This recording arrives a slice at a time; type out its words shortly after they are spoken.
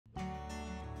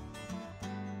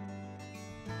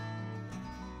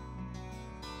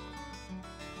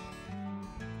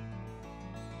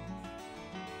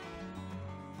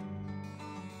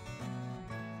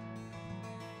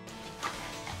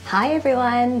Hi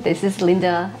everyone, this is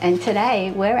Linda and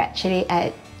today we're actually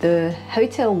at the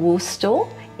Hotel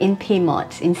Woolstore in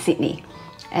Pyrmont in Sydney,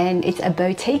 and it's a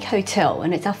boutique hotel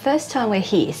and it's our first time we're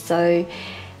here, so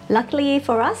luckily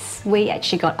for us we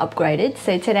actually got upgraded,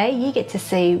 so today you get to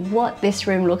see what this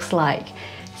room looks like.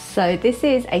 So this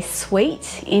is a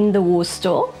suite in the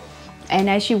Woolstore, and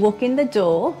as you walk in the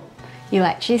door you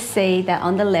actually see that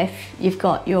on the left you've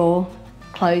got your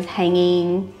clothes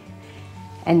hanging,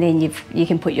 and then you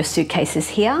can put your suitcases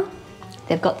here.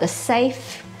 They've got the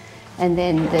safe and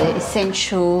then the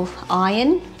essential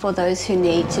iron for those who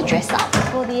need to dress up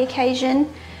for the occasion.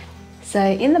 So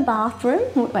in the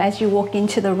bathroom, as you walk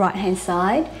into the right hand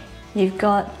side, you've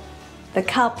got the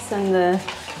cups and the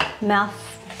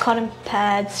mouth cotton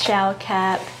pads, shower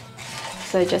cap,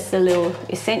 so just the little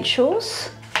essentials.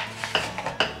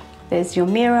 There's your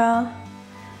mirror,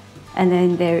 and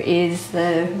then there is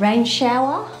the rain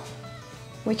shower,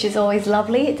 which is always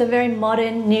lovely. It's a very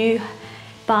modern new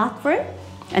bathroom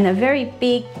and a very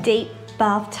big deep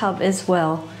bathtub as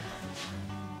well.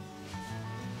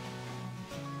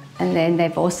 And then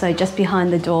they've also, just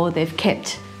behind the door, they've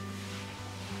kept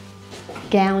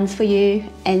gowns for you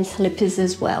and slippers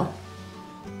as well.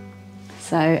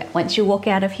 So once you walk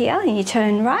out of here and you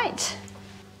turn right,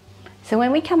 so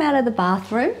when we come out of the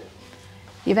bathroom,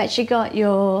 you've actually got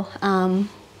your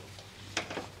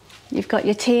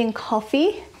tea and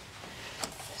coffee.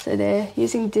 So they're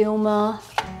using Dilma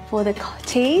for the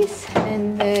teas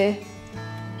and the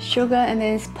sugar, and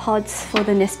there's pods for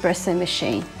the Nespresso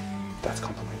machine. That's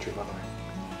complimentary, by the way.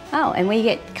 Oh, and we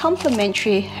get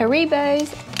complimentary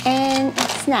Haribos and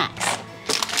snacks.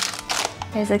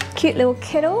 There's a cute little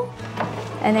kettle,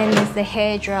 and then there's the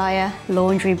hairdryer,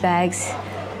 laundry bags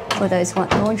for those who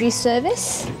want laundry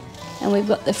service. And we've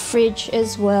got the fridge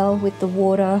as well with the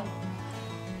water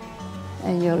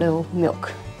and your little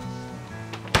milk.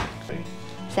 Okay.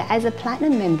 So as a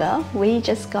platinum member, we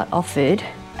just got offered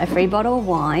a free bottle of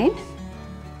wine,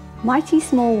 Mighty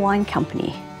Small Wine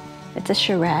Company. It's a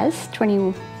Shiraz,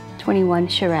 2021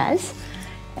 Shiraz,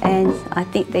 and I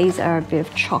think these are a bit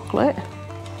of chocolate.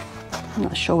 I'm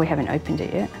not sure, we haven't opened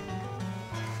it yet.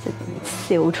 It's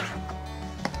sealed.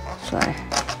 So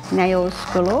nails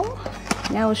galore.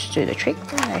 Nails do the trick,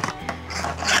 don't they?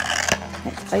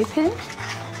 Let's open.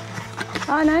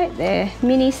 Oh no, they're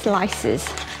mini slices.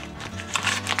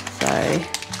 So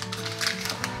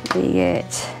we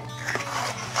get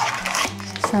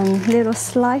some little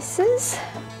slices.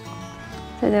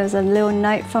 So there was a little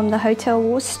note from the Hotel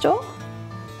Woolstore.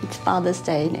 It's Father's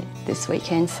Day this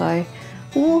weekend, so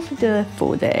we'll do a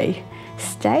 4-day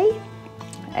stay.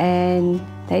 And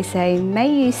they say,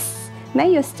 may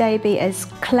your stay be as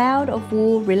cloud of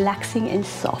wool, relaxing and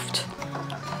soft.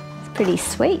 It's pretty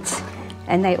sweet.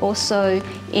 And they also,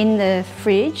 in the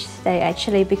fridge, they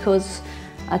actually, because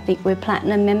I think we're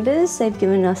platinum members, they've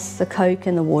given us the Coke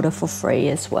and the water for free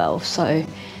as well. So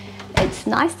it's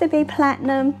nice to be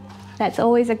platinum. That's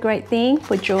always a great thing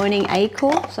for joining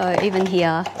Accor. So even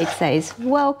here it says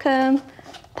welcome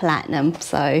platinum.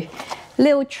 So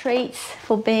little treats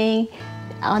for being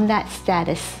on that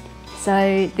status.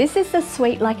 So this is the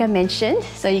suite like I mentioned.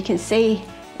 So you can see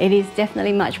it is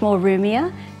definitely much more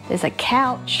roomier. There's a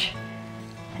couch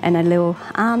and a little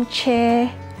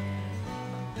armchair.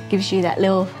 Gives you that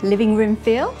little living room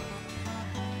feel.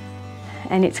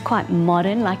 And it's quite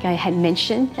modern, like I had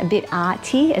mentioned, a bit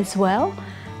arty as well.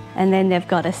 And then they've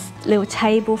got a little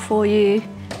table for you.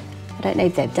 I don't know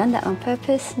if they've done that on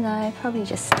purpose. No, probably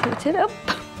just tilted up.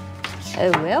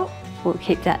 Oh well, we'll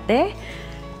keep that there.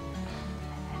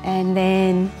 And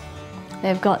then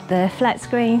they've got the flat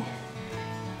screen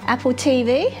Apple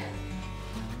TV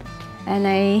and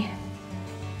a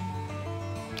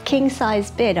king size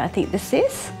bed, I think this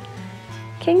is.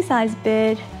 King size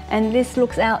bed, and this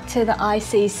looks out to the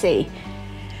ICC.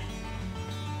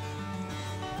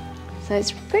 So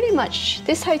it's pretty much,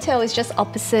 this hotel is just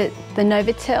opposite the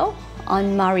Novotel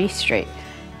on Murray Street.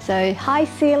 So high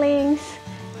ceilings,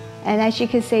 and as you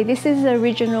can see, this is the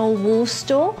original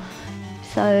Woolstore.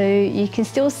 So you can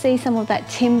still see some of that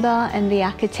timber and the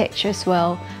architecture as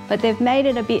well, but they've made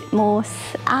it a bit more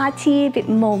arty, a bit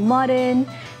more modern,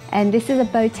 and this is a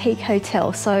boutique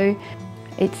hotel, so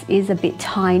it is a bit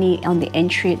tiny on the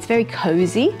entry. It's very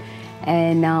cozy,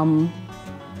 and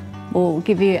we'll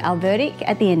give you our verdict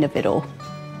at the end of it all.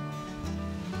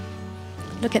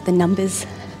 Look at the numbers.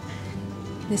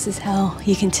 This is how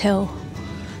you can tell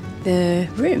the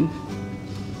room.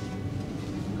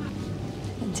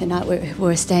 Tonight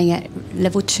we're staying at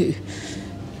level 2.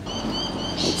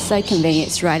 It's so convenient,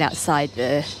 it's right outside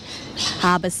the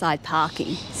Harbourside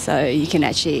parking, so you can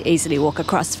actually easily walk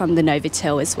across from the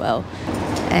Novotel as well.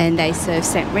 And they serve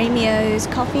St. Remio's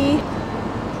coffee.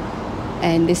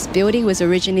 And this building was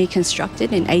originally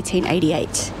constructed in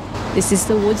 1888. This is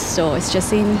the Woolstore. It's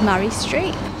just in Murray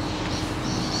Street.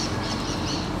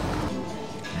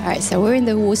 Alright, so we're in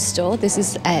the Woolstore. This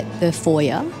is at the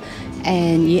foyer.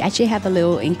 And you actually have a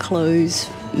little enclosed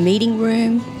meeting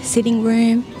room, sitting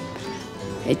room.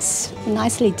 It's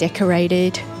nicely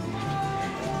decorated.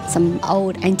 Some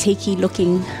old antique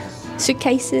looking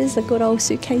suitcases, the good old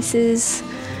suitcases.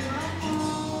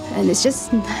 And it's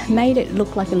just made it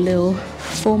look like a little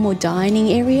formal dining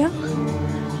area.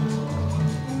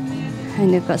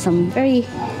 And they've got some very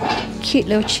cute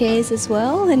little chairs as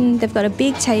well. And they've got a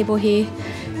big table here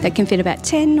that can fit about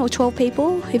 10 or 12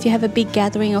 people. If you have a big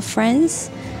gathering of friends,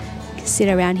 you can sit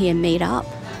around here and meet up.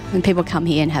 And people come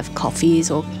here and have coffees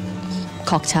or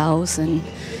cocktails and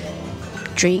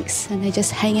drinks, and they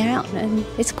just hang out, and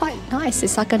it's quite nice.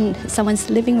 It's like someone's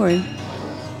living room.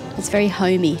 It's very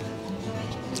homey,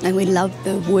 and we love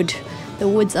the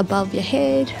woods above your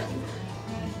head.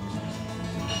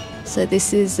 So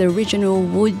this is the original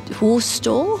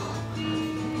Woolstore,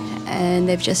 and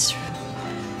they've just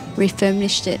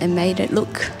refurbished it and made it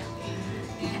look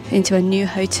into a new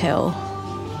hotel.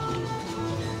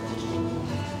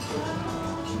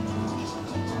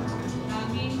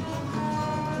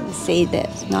 See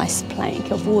that nice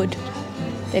plank of wood.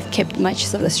 They've kept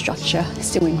much of the structure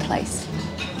still in place.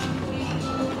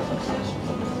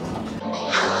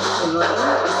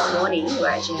 This morning we're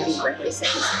actually having breakfast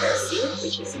at Miss Percy,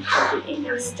 which is included in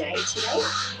our stay today.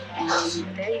 And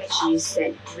they actually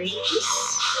sent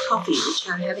Reed's coffee, which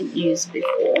I haven't used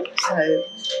before, so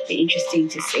it'll be interesting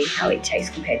to see how it tastes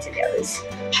compared to the others,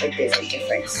 if there's a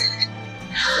difference. So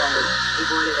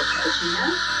we've ordered a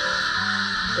cappuccino.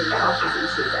 So the coffee's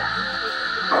into that.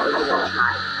 We're going to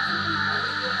try.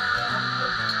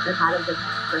 So part of the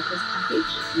breakfast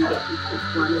package, you get to pick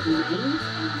one of the mains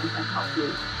and a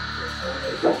coffee.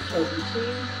 We've chosen two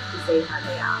to see how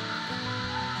they are.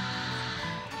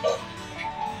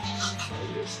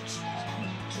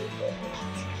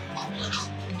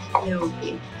 A little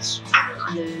bit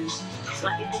on the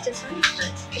slightly bitter side,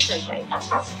 but it's okay.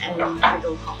 And with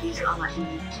all coffees,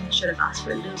 should have asked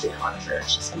for a little bit hot, so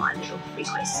that's just my little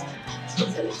request. So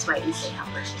let's wait and see how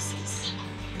breakfast is.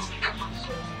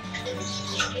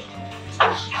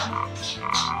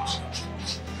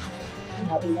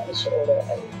 We managed to order a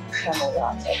caramel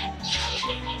latte.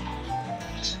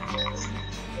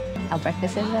 Our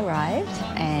breakfast has arrived,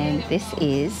 and this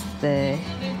is the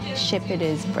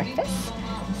shepherd's breakfast.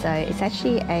 So it's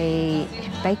actually a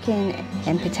bacon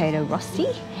and potato rosti,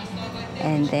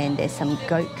 and then there's some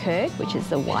goat curd, which is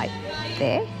the white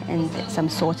there, and some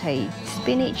sautéed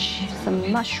spinach,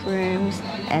 some mushrooms,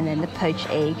 and then the poached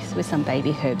eggs with some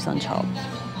baby herbs on top.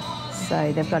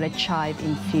 So they've got a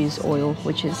chive-infused oil,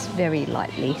 which is very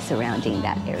lightly surrounding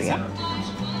that area.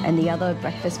 And the other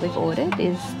breakfast we've ordered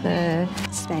is the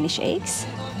Spanish eggs.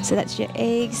 So that's your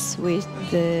eggs with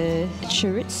the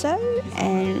chorizo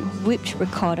and whipped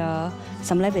ricotta,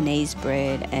 some Lebanese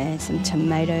bread, and some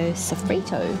tomato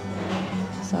sofrito.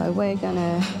 So we're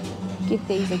gonna give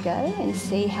these a go and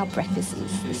see how breakfast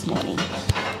is this morning.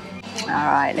 All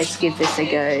right, let's give this a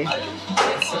go.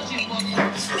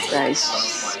 So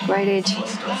it's grated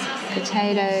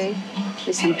potato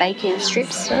with some bacon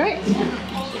strips to it.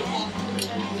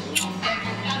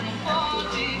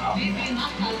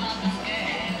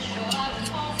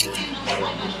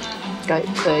 Goat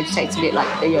curd tastes a bit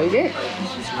like the yogurt.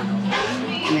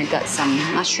 And they've got some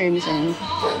mushrooms and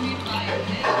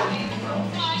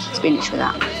spinach with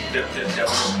that.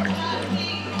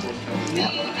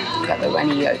 Yep, got the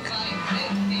runny yolk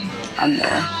on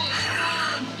there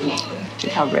to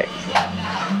cover it.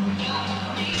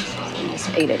 And just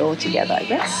eat it all together, I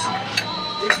guess.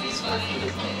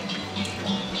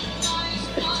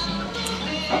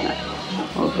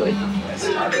 All good.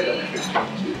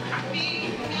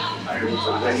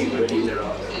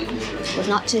 It's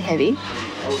not too heavy,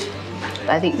 but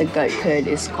I think the goat curd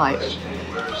is quite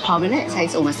prominent. It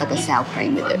tastes almost like a sour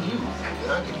cream with it.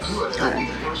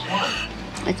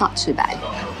 It's not too bad.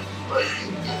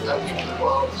 Let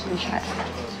me try it.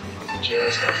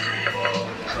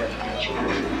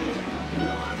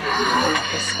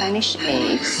 The Spanish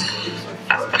eggs.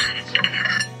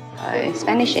 So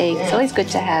Spanish eggs, it's always good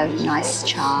to have nice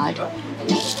charred.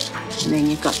 And then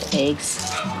you've got the eggs.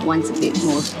 One's a bit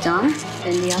more done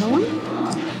than the other one.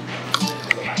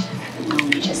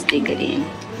 And you just dig it in.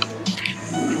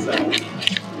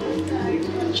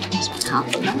 Just put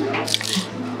half of that.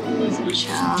 Some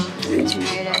char,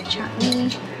 tomato chutney.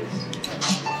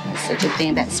 That's the good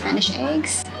thing about Spanish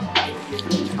eggs.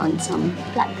 On some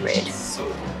flatbread.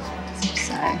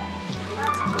 So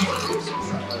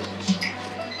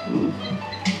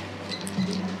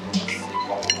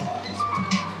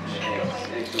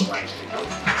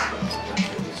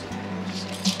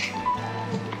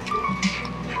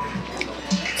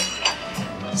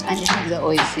Spanish eggs are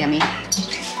always yummy.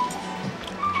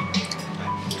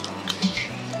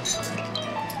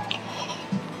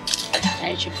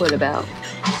 I should put about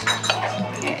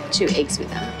 2 eggs with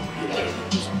that.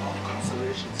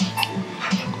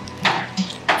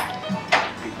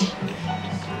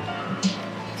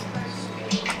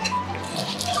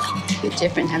 A bit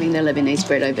different having the Lebanese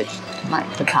bread over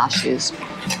like the pastures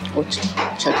or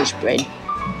Turkish bread.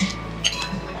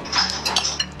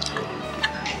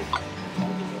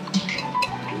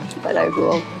 But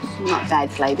overall, not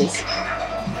bad flavours.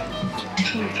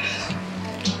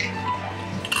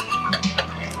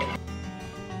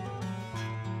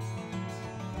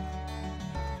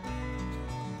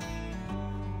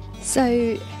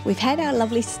 So we've had our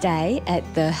lovely stay at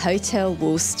the Hotel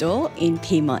Woolstore in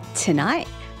Pyrmont tonight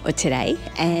or today,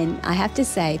 and I have to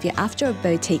say, if you're after a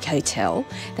boutique hotel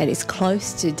that is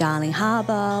close to Darling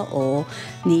Harbour or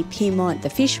near Pyrmont, the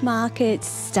fish markets,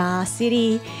 Star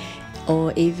City,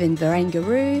 or even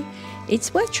Barangaroo,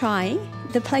 it's worth trying.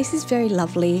 The place is very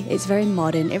lovely, it's very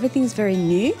modern, everything's very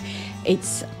new.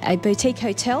 It's a boutique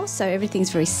hotel, so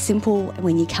everything's very simple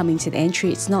when you come into the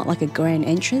entry. It's not like a grand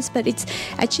entrance, but it's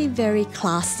actually very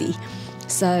classy.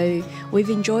 So we've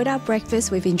enjoyed our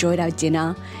breakfast, we've enjoyed our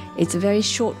dinner. It's a very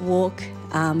short walk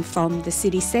from the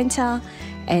city centre,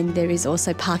 and there is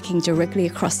also parking directly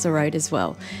across the road as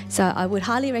well. So I would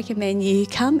highly recommend you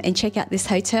come and check out this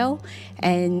hotel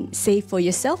and see for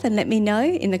yourself, and let me know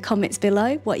in the comments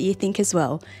below what you think as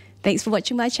well. Thanks for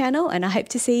watching my channel, and I hope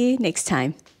to see you next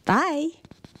time. Bye.